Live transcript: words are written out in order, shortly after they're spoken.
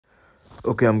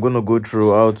Okay, I'm gonna go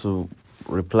through how to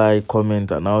reply,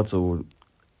 comment, and how to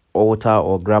alter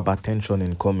or grab attention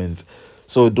in comments.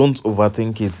 So don't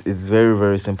overthink it. It's very,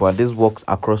 very simple. And this works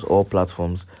across all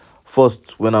platforms.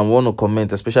 First, when I want to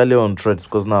comment, especially on threads,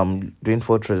 because now I'm doing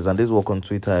four threads and this work on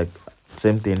Twitter,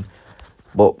 same thing.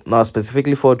 But now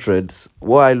specifically for threads,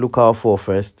 what I look out for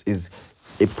first is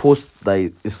a post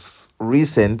that is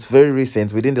recent, very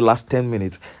recent, within the last 10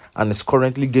 minutes, and is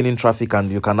currently gaining traffic,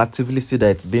 and you can actively see that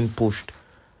it's being pushed.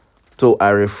 So I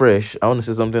refresh. I want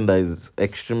to see something that is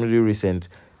extremely recent.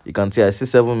 You can see I see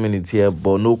 7 minutes here,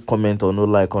 but no comment or no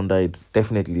like under it.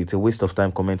 Definitely, it's a waste of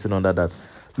time commenting under that.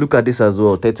 Look at this as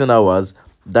well. 13 hours.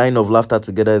 Dying of laughter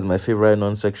together is my favorite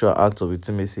non-sexual act of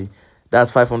intimacy.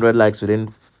 That's 500 likes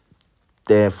within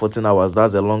 14 hours.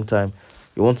 That's a long time.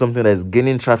 You want something that is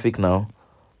gaining traffic now,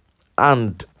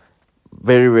 and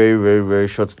very, very, very, very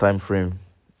short time frame.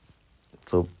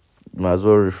 So might as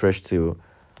well refresh till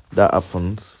that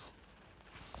happens.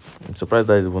 I'm surprised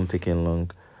that is even taking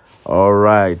long. All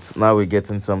right, now we're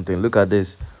getting something. Look at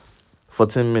this,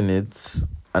 14 minutes,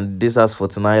 and this has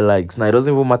 49 likes. Now it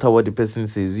doesn't even matter what the person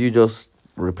says, you just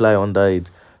reply under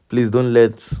it. Please don't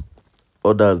let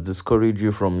others discourage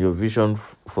you from your vision.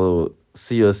 For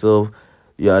see yourself,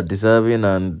 you are deserving,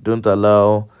 and don't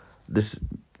allow this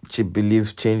cheap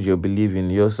belief change your belief in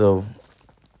yourself.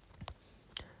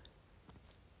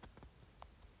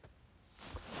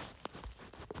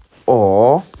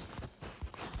 Or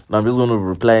now I'm just going to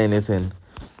reply anything.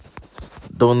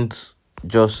 Don't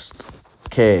just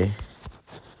care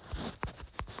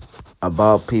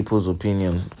about people's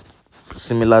opinion.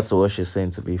 Similar to what she's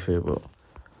saying, to be fair, but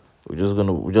we just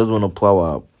want to put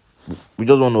our, we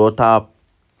just want to alter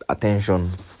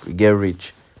attention. We get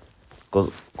rich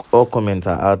because all comments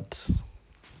are ads.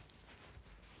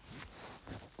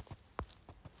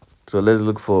 So let's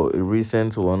look for a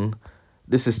recent one.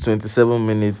 This is 27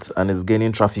 minutes and it's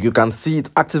gaining traffic. You can see it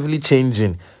actively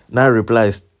changing. Now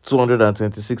replies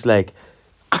 226, like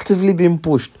actively being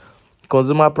pushed.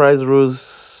 Consumer price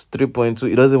rose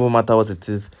 3.2. It doesn't even matter what it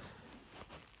is.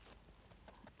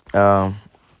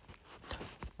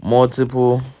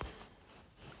 Multiple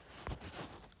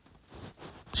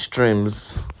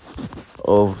streams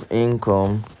of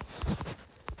income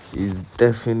is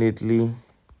definitely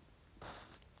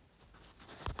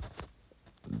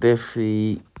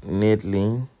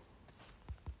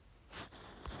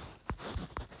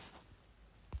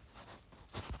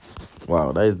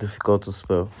wow, that is difficult to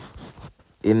spell.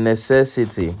 A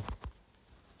necessity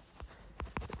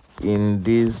in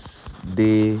this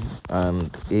day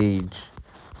and age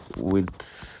with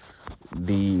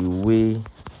the way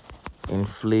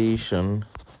inflation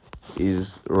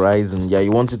is rising. Yeah,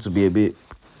 you want it to be a bit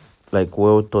like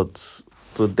well thought.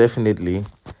 So definitely,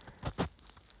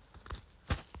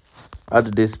 how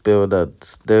did they spell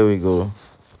that? There we go.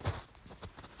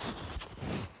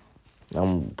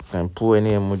 Can pull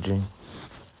any emoji.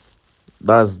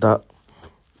 That's that.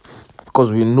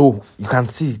 Because we know, you can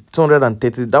see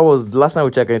 230. That was the last time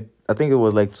we checked. I think it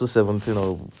was like 217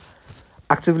 or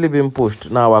actively being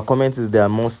pushed. Now our comment is there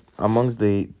amongst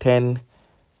the 10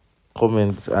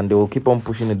 comments, and they will keep on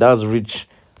pushing it. That's rich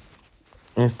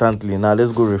instantly. Now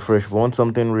let's go refresh. We want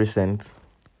something recent.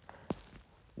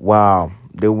 Wow,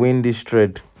 they win this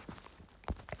thread.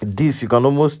 This you can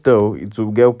almost tell it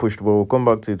will get pushed, but we'll come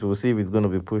back to it. We'll see if it's going to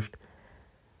be pushed.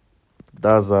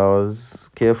 That's ours.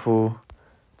 Careful.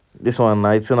 This one,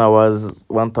 19 hours,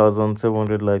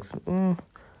 1,700 likes.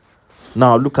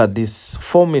 Now look at this,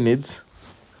 4 minutes,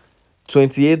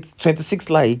 26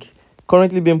 like,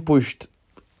 currently being pushed.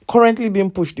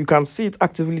 You can see it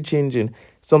actively changing.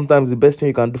 Sometimes the best thing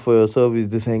you can do for yourself is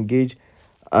disengage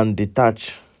and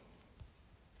detach.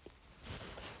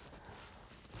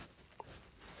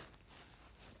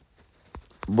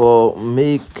 But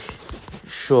make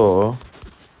sure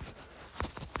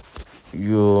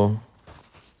you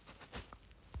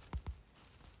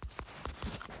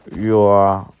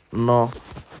are not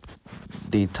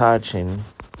detaching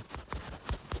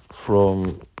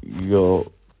from your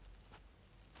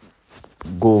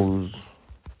goals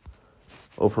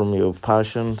or from your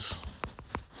passions.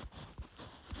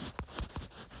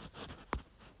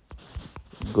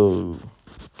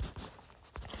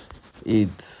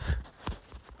 It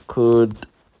could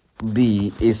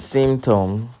be a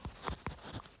symptom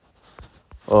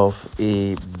of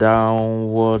a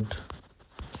downward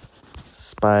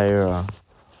spiral.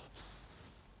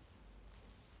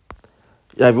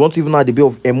 Yeah, if you want to even add a bit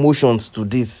of emotions to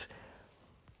this,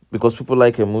 because people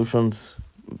like emotions,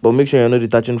 but make sure you're not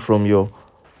detaching from your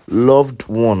loved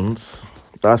ones.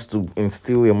 That's to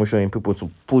instill emotion in people, to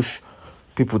push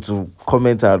people to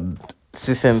comment and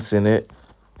see sense in it.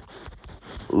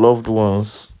 Loved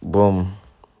ones, boom,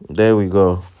 there we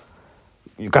go.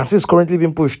 You can see it's currently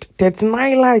being pushed.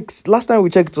 39 likes. Last time we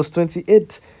checked, it was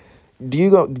 28. Do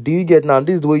you get now?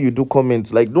 This is the way you do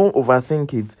comments. Like, don't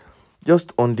overthink it.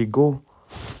 Just on the go.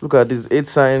 Look at this. 8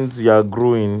 signs you are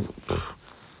growing. Pff,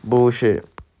 bullshit.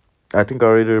 I think I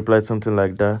already replied something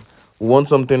like that. We want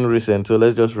something recent, so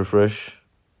let's just refresh.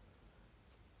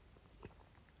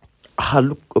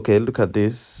 Look. Okay, look at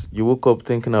this. You woke up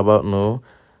thinking about no.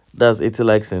 That's 80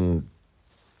 likes in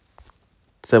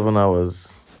 7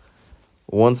 hours.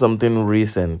 Want something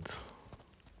recent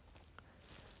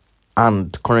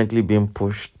and currently being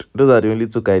pushed. Those are the only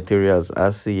 2 criteria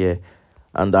I see here.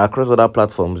 And across other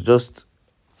platforms, just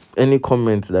any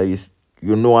comment that is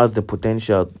has the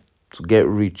potential to get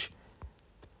reach.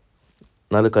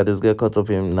 Now look at this guy caught up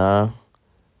him. Nah.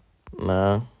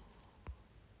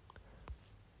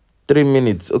 3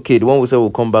 minutes. Okay, the one we said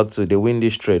we'll come back to, the win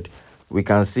this trade. We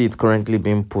can see it currently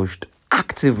being pushed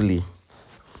actively.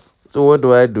 So what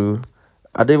do?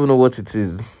 I don't even know what it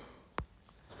is.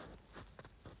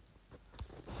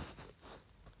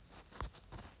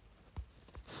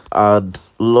 I'd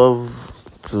love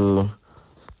to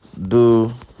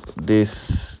do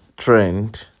this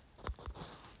trend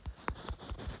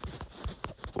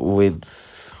with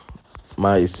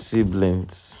my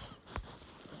siblings.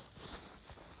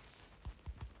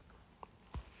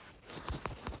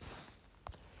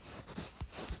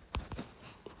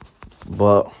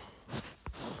 But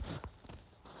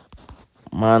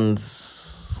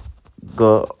man's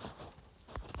got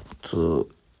to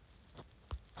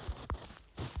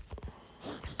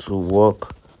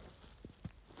work,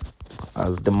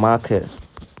 as the market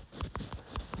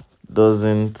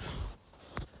doesn't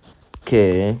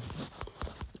care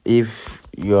if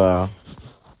you are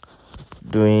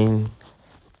doing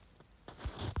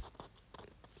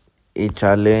a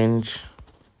challenge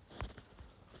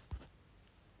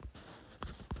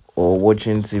or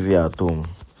watching TV at home.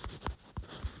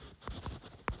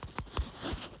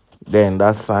 Then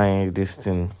that sign, this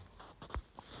thing,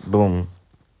 boom.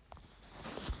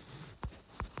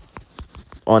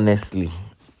 Honestly,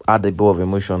 add a bit of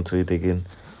emotion to it again.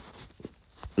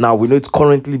 Now we know it's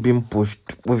currently being pushed.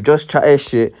 We've just chatted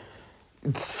shit.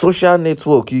 It's social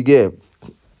network, you get.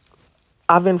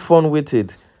 Having fun with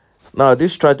it. Now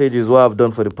this strategy is what I've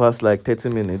done for the past like 30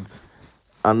 minutes.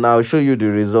 And now I'll show you the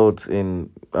result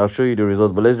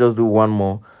but let's just do one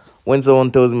more. When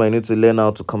someone tells me I need to learn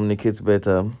how to communicate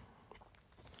better,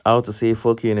 how to say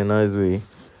fuck you in a nice way.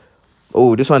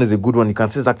 Oh, this one is a good one. You can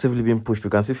see it's actively being pushed. You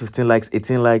can see 15 likes,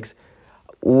 18 likes.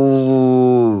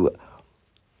 Ooh.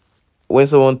 When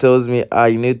someone tells me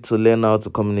I need to learn how to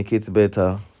communicate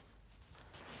better,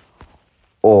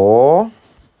 or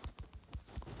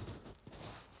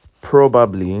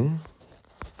probably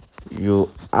you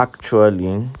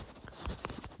actually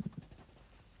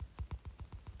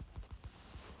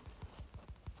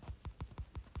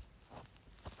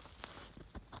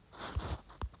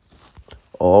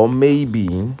or maybe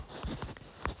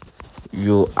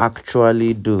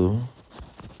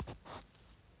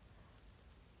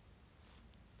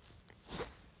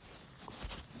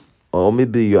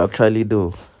you actually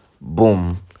do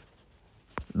boom,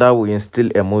 that will instill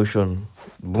emotion.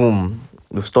 Boom,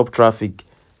 we've stopped traffic.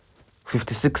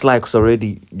 56 likes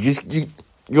already.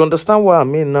 You understand what I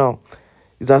mean now?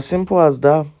 It's as simple as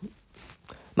that.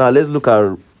 Now let's look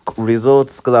at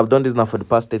results, because I've done this now for the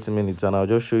past 30 minutes and I'll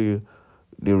just show you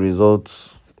the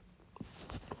results.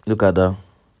 Look at that.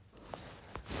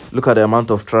 Look at the amount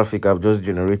of traffic I've just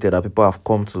generated that people have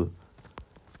come to.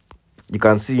 You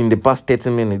can see in the past 30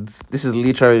 minutes, this is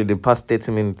literally the past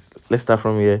 30 minutes. Let's start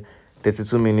from here.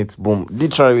 32 minutes, boom.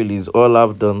 Literally is all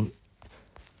I've done.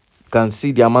 You can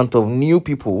see the amount of new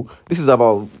people. This is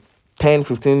about 10,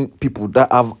 15 people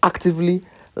that have actively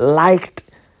liked,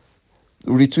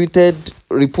 retweeted,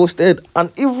 reposted,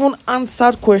 and even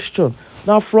answered question.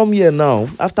 Now from here now,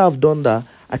 after I've done that,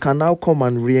 I can now come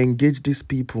and re-engage these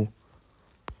people.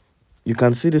 You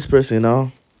can see this person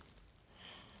now.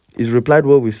 He's replied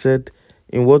what we said.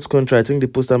 In what country? I think the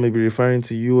poster may be referring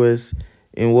to US.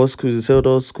 In what schools? He said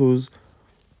all schools.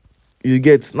 You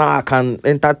get, now I can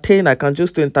entertain. I can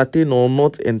just entertain or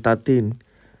not entertain.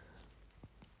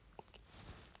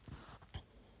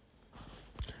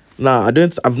 Now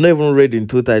I've not even read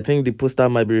into it. I think the poster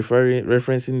might be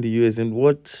referencing the US. And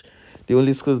what the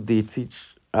only schools they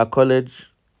teach are college.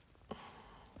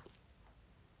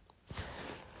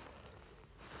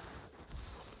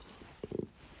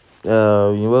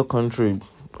 In what country?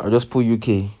 I'll just put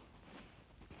UK.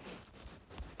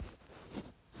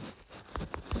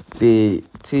 They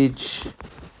teach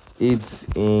it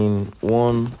in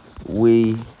one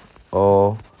way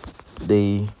or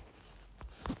the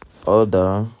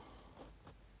other.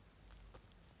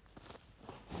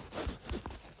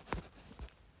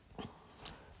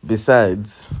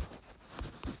 Besides,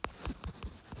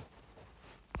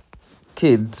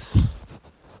 kids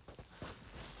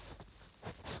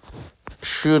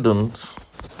shouldn't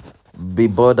be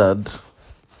bothered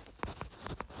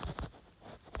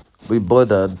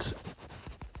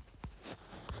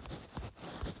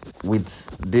with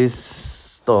this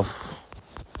stuff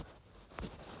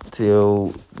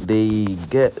till they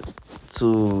get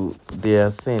to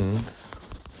their things.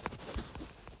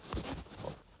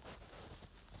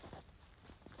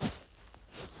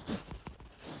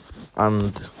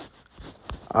 And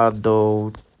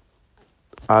adulting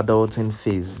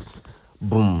phase.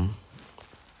 Boom.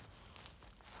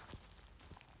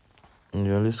 And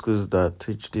the only schools that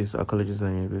teach this are colleges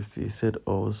and universities. He said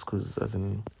all schools, as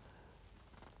in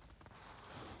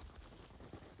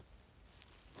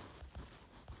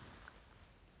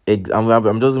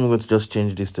I'm just even going to just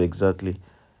change this to exactly.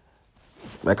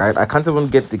 Like I can't even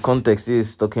get the context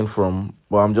he's talking from,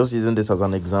 but I'm just using this as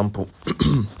an example.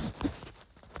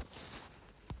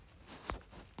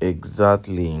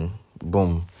 Exactly.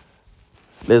 Boom.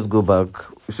 Let's go back.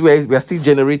 See, we are still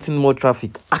generating more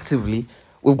traffic actively.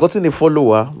 We've gotten a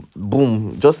follower.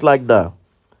 Boom. Just like that.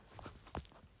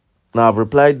 Now I've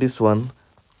replied this one.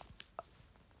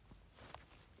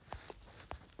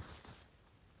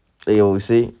 They always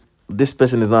say this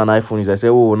person is not an iPhone user. I say,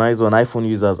 oh, nice one. iPhone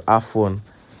users have fun.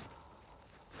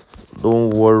 Don't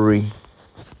worry.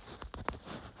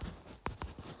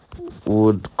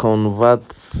 Would convert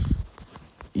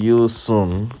you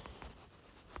soon.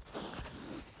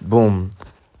 Boom.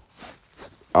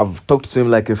 I've talked to him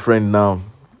like a friend now.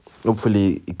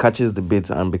 Hopefully he catches the bait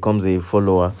and becomes a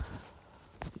follower.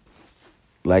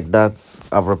 Like that.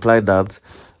 I've replied that.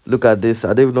 Look at this. I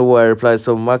don't even know what I replied.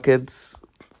 Some markets,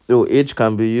 age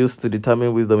can be used to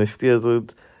determine wisdom. If 50 years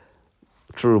old,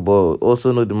 true, but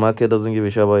also know the market doesn't give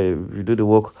a shit about if you do the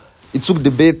work. It took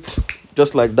the bait,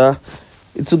 just like that.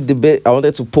 It took the bait. I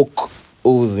wanted to poke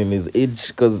holes in his age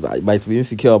because I might be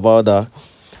insecure about that.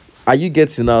 Are you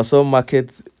getting now? Some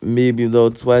markets maybe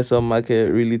not. Why some market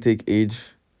really take age?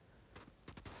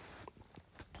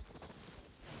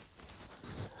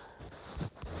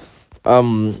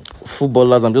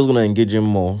 Footballers, I'm just gonna engage him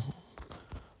more.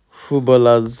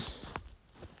 Footballers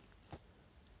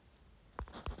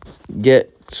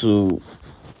get to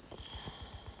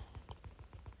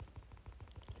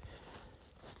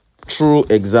true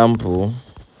example,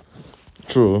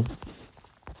 true,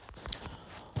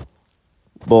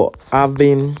 but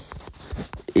having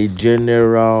a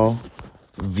general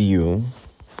view,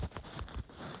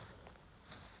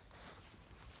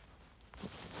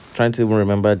 trying to even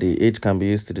remember the age can be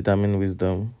used to determine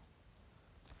wisdom.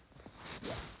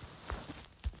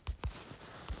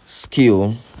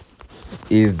 Skill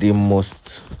is the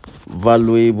most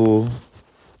valuable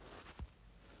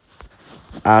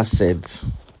asset,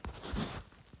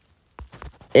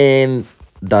 and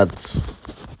that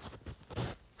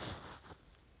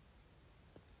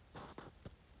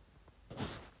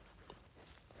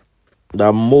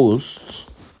most,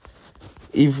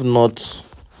 if not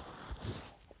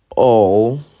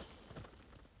all,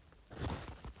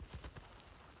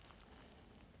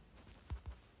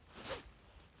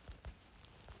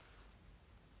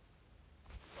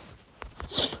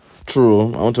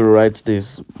 true. I want to write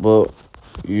this, but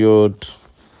you'd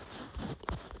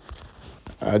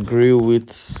agree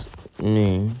with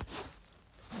me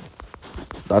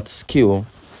that skill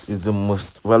is the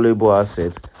most valuable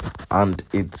asset and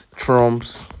it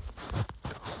trumps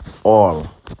all,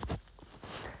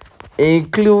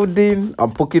 including,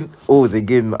 I'm poking holes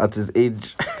again at his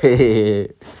age.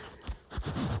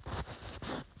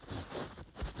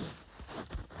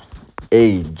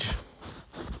 Age.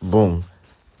 Boom.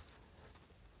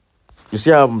 You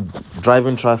see, I'm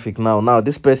driving traffic now. Now,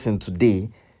 this person today,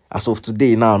 as of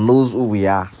today, now knows who we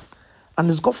are. And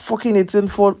he's got fucking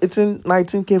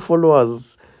 19K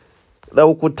followers that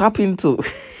we could tap into.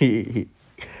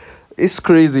 It's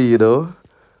crazy, you know.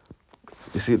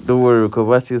 You see, don't worry, we'll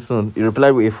convert you soon. He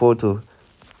replied with a photo.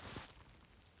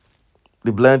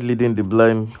 The blind leading the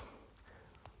blind.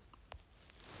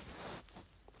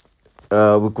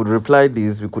 We could reply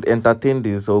this, we could entertain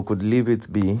this, or we could leave it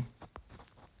be.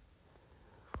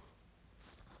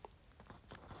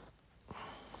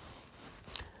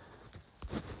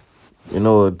 You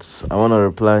know what? I want to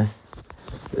reply.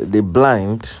 The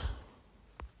blind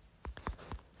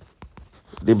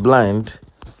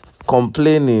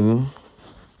complaining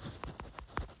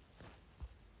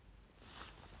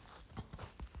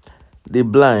the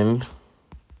blind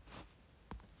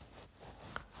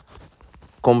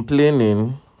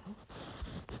complaining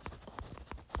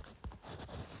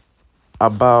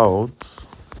about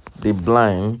the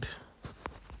blind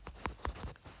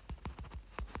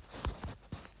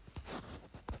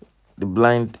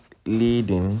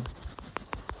leading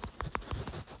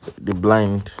the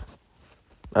blind.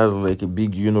 That's like a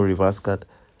big reverse card.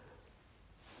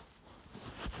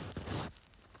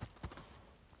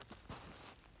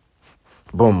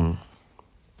 Boom.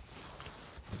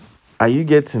 Are you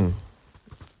getting?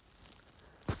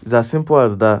 It's as simple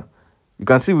as that. You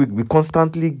can see we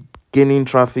constantly gaining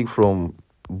traffic from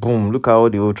boom. Look at all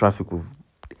the old traffic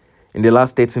in the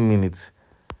last 30 minutes.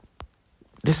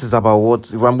 This is about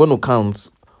what? If I'm going to count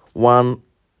 1,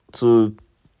 2,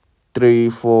 3,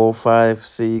 4, 5,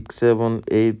 6, 7,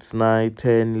 8, 9,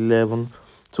 10, 11,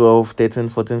 12, 13,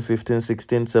 14, 15,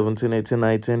 16, 17, 18,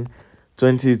 19,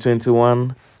 20,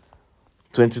 21,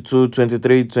 22,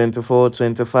 23, 24,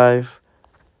 25,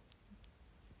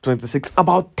 26.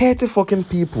 About 30 fucking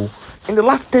people in the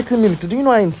last 30 minutes. Do you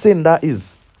know how insane that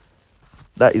is?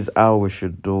 That is how we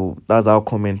should do. That's how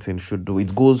commenting should do.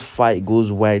 It goes far, it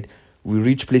goes wide. We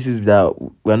reach places that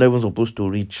we're not even supposed to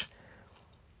reach.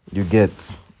 You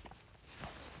get.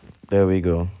 There we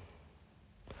go.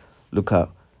 Look at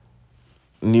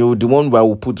the one where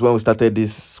we put when we started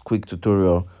this quick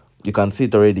tutorial. You can see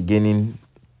it already gaining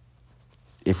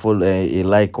a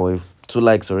like or 2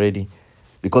 likes already,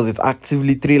 because it's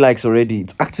actively 3 likes already.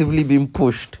 It's actively being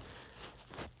pushed.